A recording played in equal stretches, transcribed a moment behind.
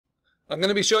I'm going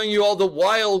to be showing you all the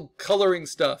wild coloring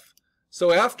stuff.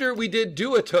 So after we did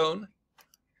duotone,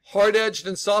 hard-edged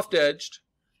and soft-edged,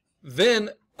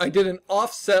 then I did an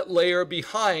offset layer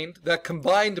behind that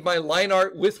combined my line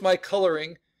art with my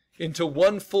coloring into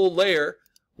one full layer.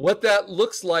 What that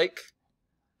looks like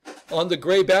on the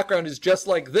gray background is just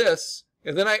like this.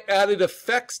 And then I added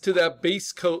effects to that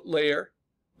base coat layer,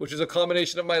 which is a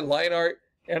combination of my line art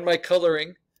and my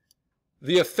coloring.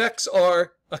 The effects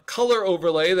are a color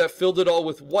overlay that filled it all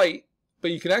with white,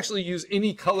 but you can actually use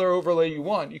any color overlay you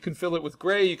want. You can fill it with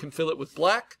gray, you can fill it with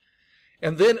black,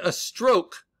 and then a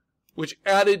stroke, which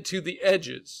added to the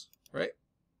edges, right?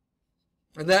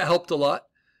 And that helped a lot.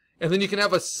 And then you can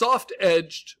have a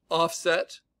soft-edged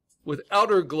offset with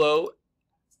outer glow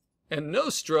and no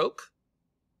stroke.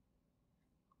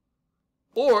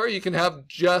 Or you can have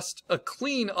just a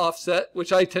clean offset,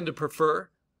 which I tend to prefer,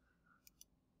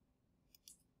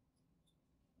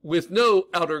 with no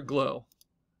outer glow.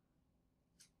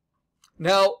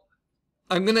 Now,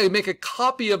 I'm going to make a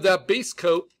copy of that base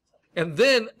coat, and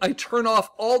then I turn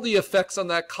off all the effects on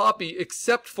that copy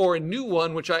except for a new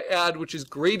one, which I add, which is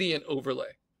gradient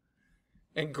overlay.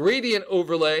 And gradient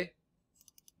overlay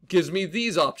gives me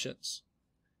these options.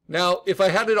 Now, if I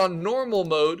had it on normal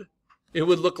mode, it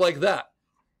would look like that.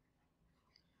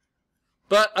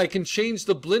 But I can change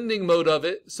the blending mode of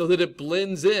it so that it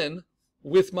blends in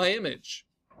with my image.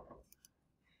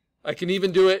 I can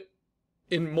even do it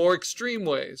in more extreme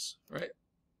ways, right?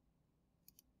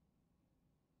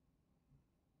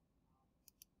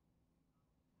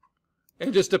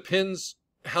 It just depends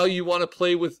how you want to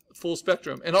play with full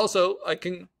spectrum. And also, I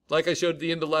can, like I showed at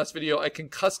the end of the last video, I can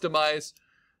customize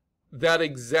that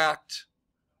exact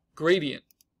gradient.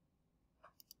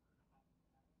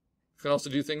 You can also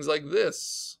do things like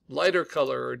this, lighter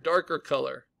color or darker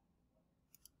color,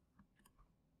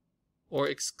 or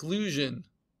exclusion.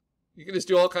 You can just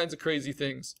do all kinds of crazy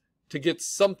things to get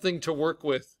something to work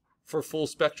with for full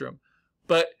spectrum.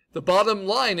 But the bottom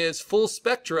line is full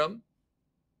spectrum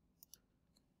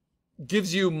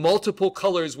gives you multiple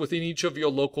colors within each of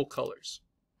your local colors.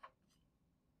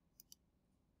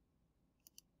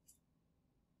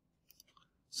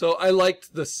 So I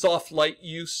liked the soft light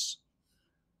use.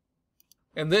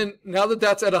 And then now that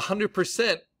that's at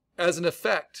 100% as an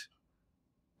effect,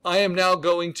 I am now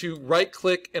going to right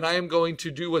click and I am going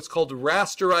to do what's called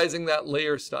rasterizing that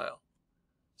layer style.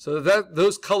 So that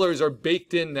those colors are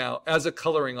baked in now as a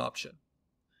coloring option.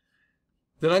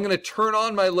 Then I'm going to turn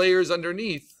on my layers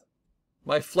underneath,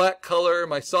 my flat color,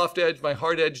 my soft edge, my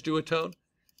hard edge duotone.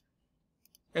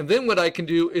 And then what I can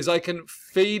do is I can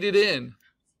fade it in,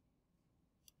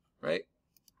 right?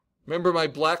 Remember my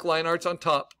black line art's on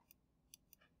top.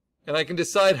 And I can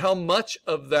decide how much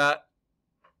of that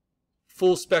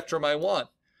full spectrum I want.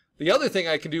 The other thing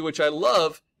I can do, which I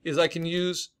love, is I can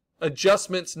use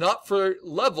adjustments not for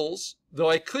levels, though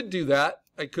I could do that.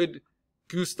 I could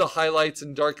goose the highlights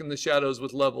and darken the shadows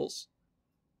with levels.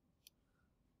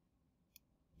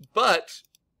 But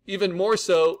even more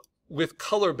so with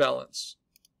color balance.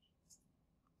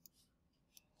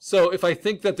 So if I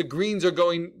think that the greens are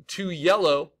going too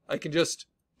yellow, I can just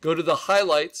go to the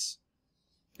highlights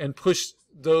and push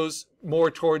those more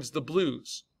towards the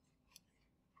blues,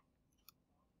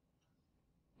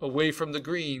 away from the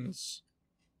greens,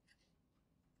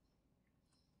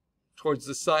 towards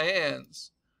the cyans.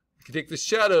 I can take the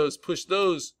shadows, push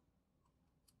those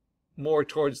more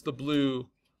towards the blue,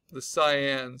 the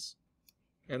cyans,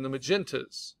 and the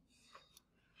magentas,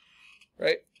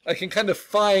 right? I can kind of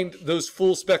find those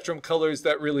full spectrum colors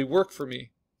that really work for me.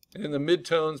 And in the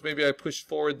midtones, maybe I push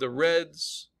forward the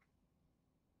reds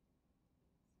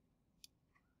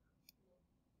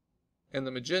and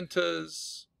the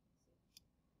magentas.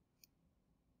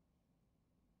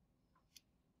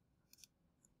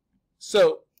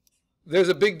 So there's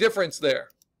a big difference there.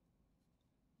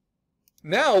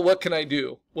 Now what can I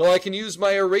do? Well, I can use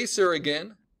my eraser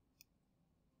again,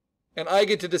 and I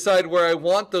get to decide where I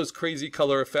want those crazy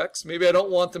color effects. Maybe I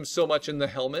don't want them so much in the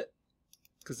helmet,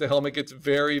 because the helmet gets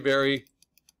very, very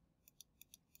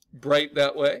bright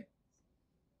that way.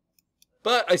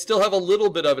 But I still have a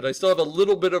little bit of it. I still have a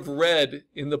little bit of red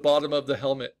in the bottom of the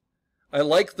helmet. I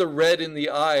like the red in the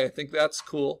eye. I think that's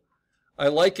cool. I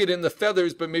like it in the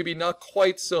feathers, but maybe not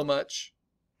quite so much.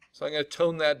 So I'm going to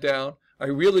tone that down. I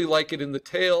really like it in the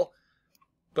tail,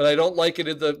 but I don't like it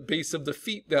at the base of the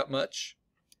feet that much.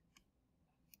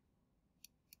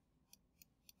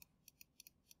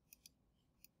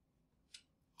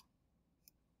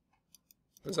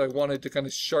 Because I wanted to kind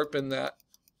of sharpen that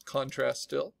contrast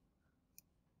still.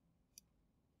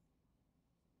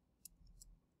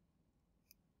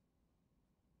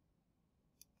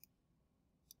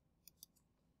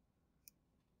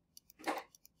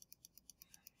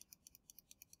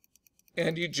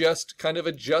 and you just kind of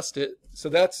adjust it. So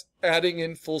that's adding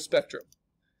in full spectrum.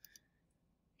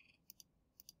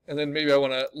 And then maybe I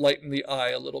want to lighten the eye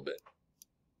a little bit.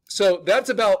 So that's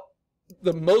about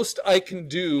the most I can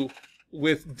do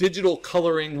with digital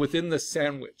coloring within the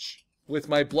sandwich, with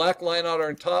my black line art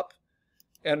on top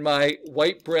and my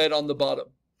white bread on the bottom.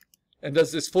 And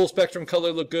does this full spectrum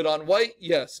color look good on white?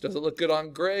 Yes. Does it look good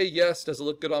on gray? Yes. Does it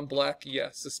look good on black?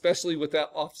 Yes, especially with that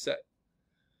offset.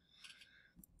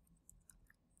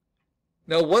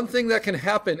 Now, one thing that can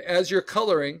happen as you're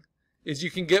coloring is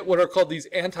you can get what are called these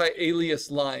anti-alias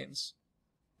lines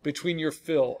between your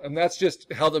fill. And that's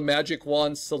just how the magic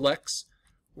wand selects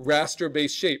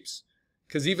raster-based shapes.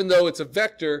 Because even though it's a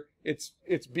vector, it's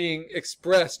being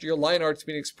expressed, your line art's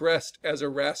being expressed as a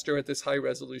raster at this high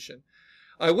resolution.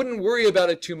 I wouldn't worry about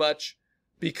it too much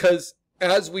because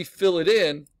as we fill it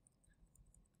in,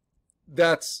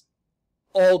 that's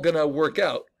all going to work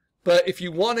out. But if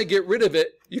you want to get rid of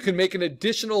it, you can make an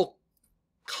additional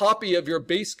copy of your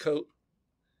base coat.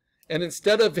 And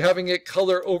instead of having it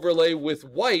color overlay with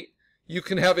white, you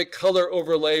can have it color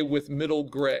overlay with middle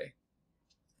gray.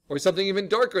 Or something even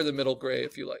darker than middle gray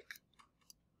if you like.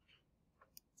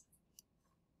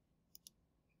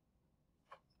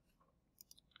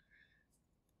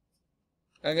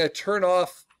 I'm going to turn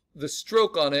off the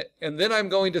stroke on it, and then I'm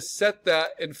going to set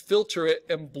that and filter it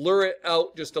and blur it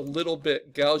out just a little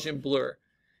bit, Gaussian blur.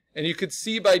 And you can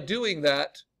see by doing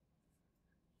that,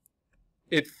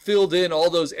 it filled in all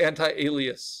those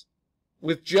anti-alias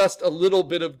with just a little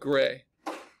bit of gray.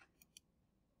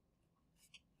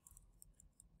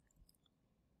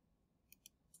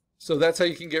 So that's how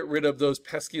you can get rid of those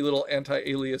pesky little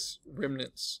anti-alias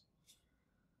remnants.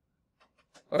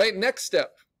 All right, next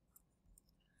step.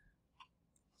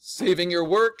 Saving your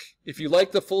work. If you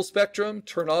like the full spectrum,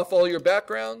 turn off all your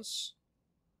backgrounds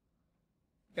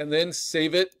and then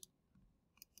save it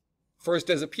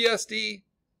first as a PSD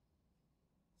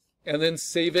and then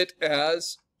save it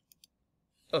as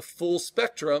a full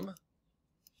spectrum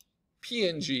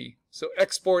PNG. So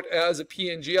export as a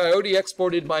PNG. I already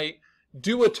exported my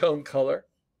duotone color.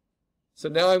 So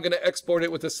now I'm going to export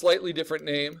it with a slightly different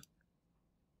name.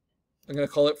 I'm going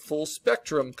to call it full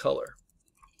spectrum color.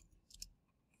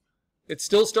 It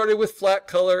still started with flat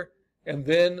color and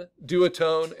then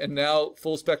duotone, and now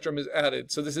full spectrum is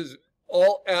added. So this is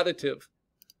all additive.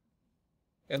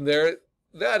 And there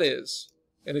that is.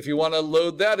 And if you want to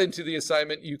load that into the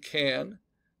assignment, you can.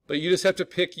 But you just have to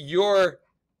pick your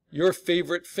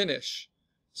favorite finish.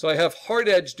 So I have hard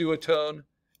edge duotone.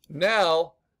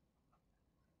 Now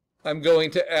I'm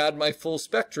going to add my full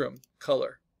spectrum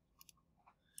color.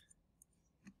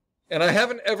 And I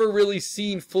haven't ever really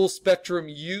seen full spectrum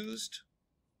used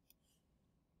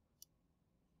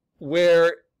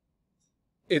where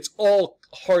it's all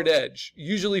hard edge.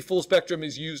 Usually full spectrum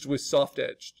is used with soft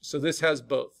edged. So this has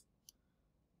both.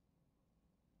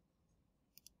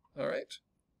 All right.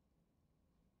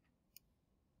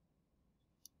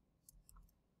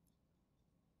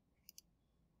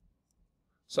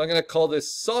 So I'm going to call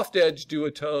this soft edge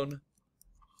duotone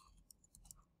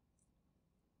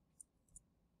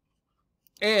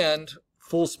and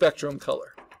full spectrum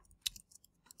color.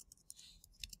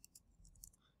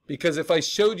 Because if I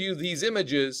showed you these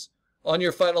images on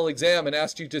your final exam and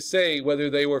asked you to say whether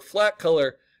they were flat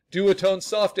color, duotone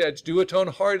soft edge,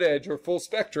 duotone hard edge, or full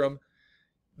spectrum,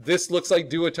 this looks like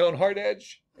duotone hard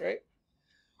edge, right?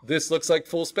 This looks like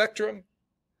full spectrum,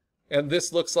 and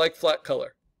this looks like flat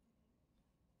color.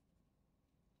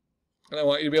 And I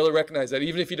want you to be able to recognize that,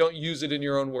 even if you don't use it in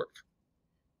your own work.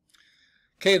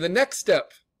 Okay, the next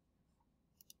step.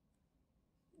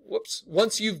 Whoops.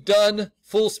 Once you've done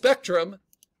full spectrum,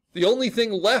 the only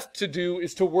thing left to do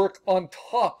is to work on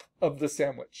top of the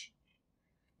sandwich.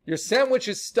 Your sandwich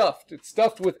is stuffed. It's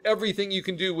stuffed with everything you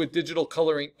can do with digital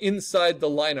coloring inside the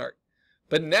line art.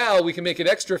 But now we can make it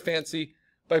extra fancy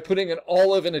by putting an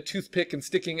olive and a toothpick and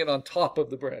sticking it on top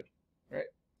of the bread, right?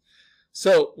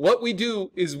 So what we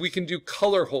do is we can do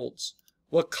color holds.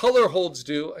 What color holds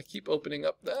do, I keep opening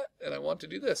up that and I want to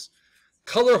do this.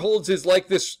 Color holds is like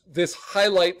this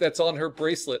highlight that's on her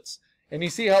bracelets. And you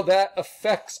see how that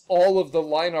affects all of the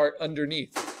line art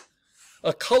underneath.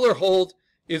 A color hold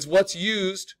is what's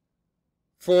used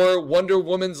for Wonder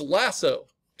Woman's lasso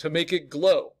to make it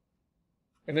glow.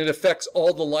 And it affects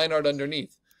all the line art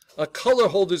underneath. A color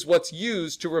hold is what's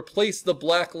used to replace the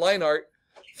black line art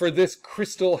for this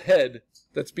crystal head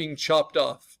that's being chopped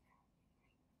off.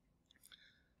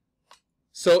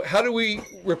 So how do we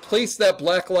replace that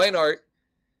black line art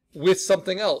with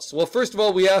something else? Well, first of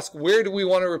all, we ask, where do we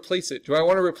want to replace it? Do I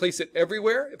want to replace it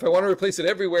everywhere? If I want to replace it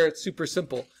everywhere, it's super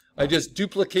simple. I just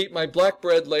duplicate my black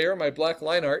bread layer, my black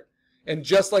line art, and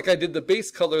just like I did the base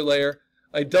color layer,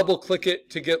 I double click it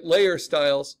to get layer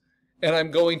styles, and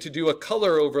I'm going to do a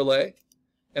color overlay,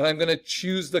 and I'm going to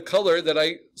choose the color that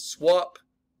I swap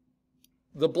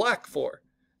the black for.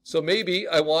 So maybe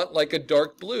I want like a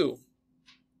dark blue.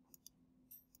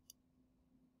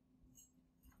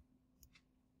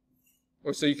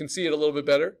 Or so you can see it a little bit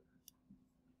better.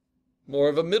 More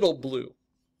of a middle blue,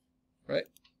 right?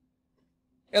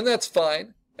 And that's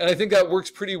fine. And I think that works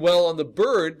pretty well on the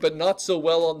bird, but not so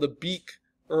well on the beak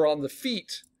or on the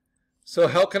feet. So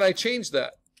how can I change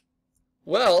that?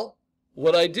 Well,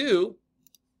 what I do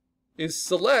is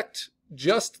select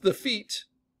just the feet,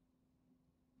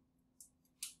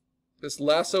 this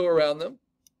lasso around them,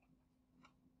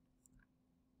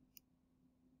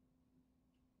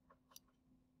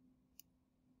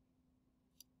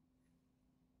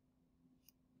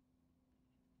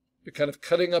 you're kind of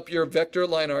cutting up your vector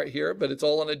line art here, but it's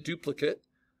all on a duplicate,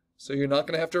 so you're not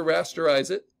going to have to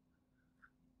rasterize it.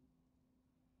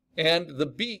 And the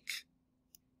beak,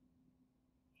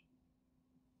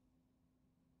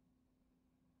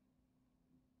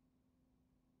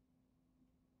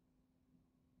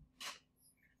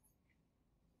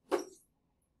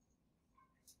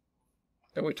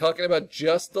 and we're talking about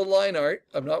just the line art.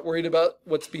 I'm not worried about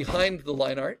what's behind the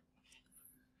line art.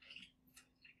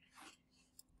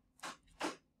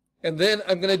 And then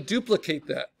I'm going to duplicate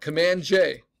that, Command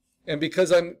J. And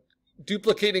because I'm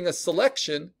duplicating a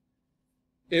selection,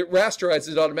 it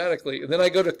rasterizes it automatically. And then I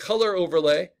go to color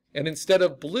overlay, and instead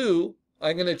of blue,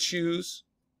 I'm going to choose,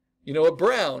 a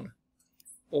brown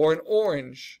or an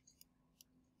orange.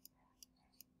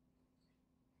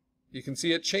 You can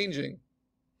see it changing.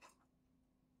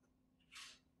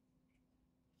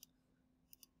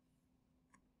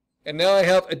 And now I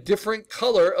have a different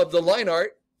color of the line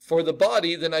art for the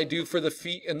body than I do for the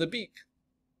feet and the beak.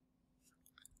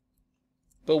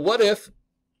 But what if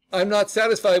I'm not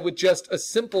satisfied with just a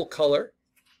simple color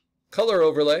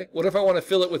overlay? What if I want to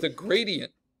fill it with a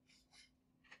gradient?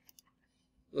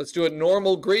 Let's do a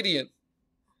normal gradient.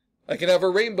 I can have a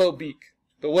rainbow beak,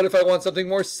 but what if I want something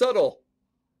more subtle?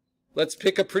 Let's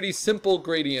pick a pretty simple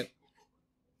gradient,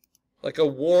 like a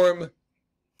warm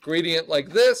gradient like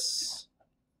this,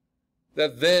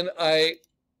 that then I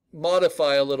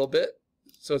modify a little bit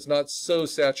so it's not so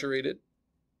saturated.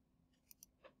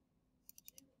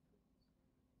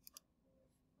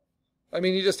 I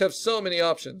mean, you just have so many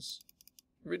options.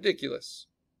 Ridiculous.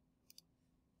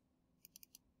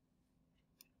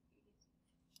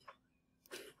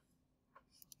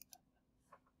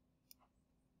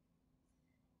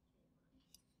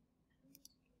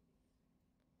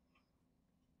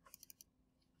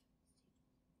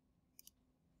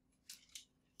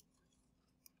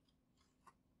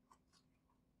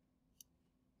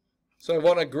 So I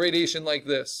want a gradation like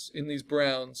this in these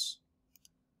browns.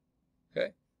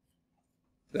 Okay.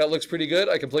 That looks pretty good.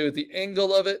 I can play with the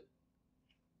angle of it.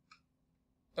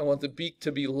 I want the beak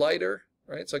to be lighter,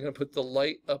 right? So I'm going to put the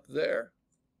light up there.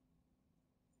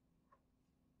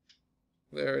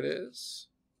 There it is.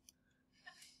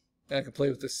 And I can play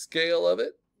with the scale of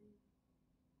it.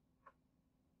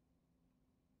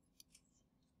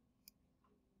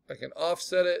 I can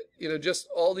offset it. Just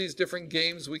all these different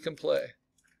games we can play.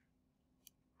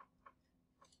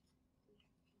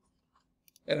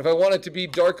 And if I want it to be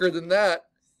darker than that,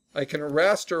 I can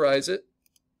rasterize it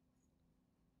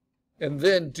and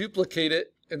then duplicate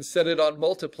it and set it on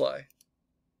multiply.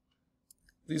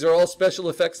 These are all special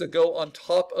effects that go on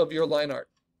top of your line art.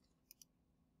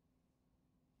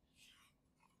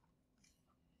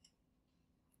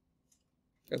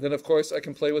 And then, of course, I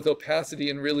can play with opacity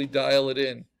and really dial it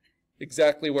in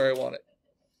exactly where I want it.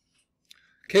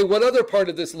 Okay, what other part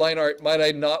of this line art might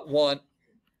I not want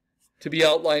to be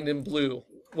outlined in blue?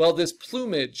 Well, this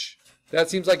plumage, that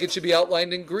seems like it should be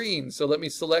outlined in green, so let me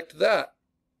select that.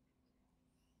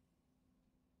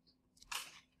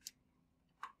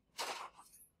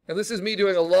 And this is me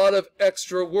doing a lot of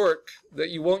extra work that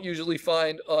you won't usually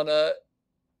find on a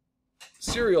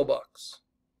cereal box.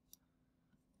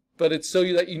 But it's so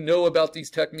that you know about these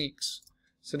techniques.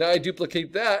 So now I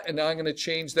duplicate that, and now I'm going to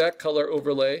change that color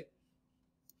overlay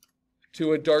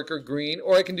to a darker green,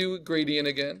 or I can do a gradient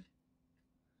again.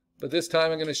 But this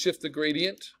time I'm going to shift the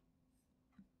gradient.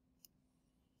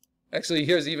 Actually,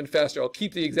 here's even faster. I'll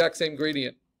keep the exact same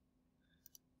gradient.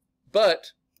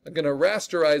 But I'm going to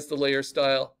rasterize the layer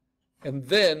style and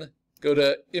then go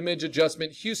to Image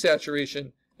Adjustment, Hue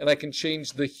Saturation, and I can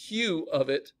change the hue of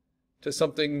it to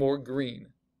something more green,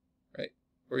 right?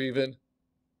 Or even,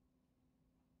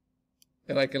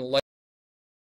 and I can lighten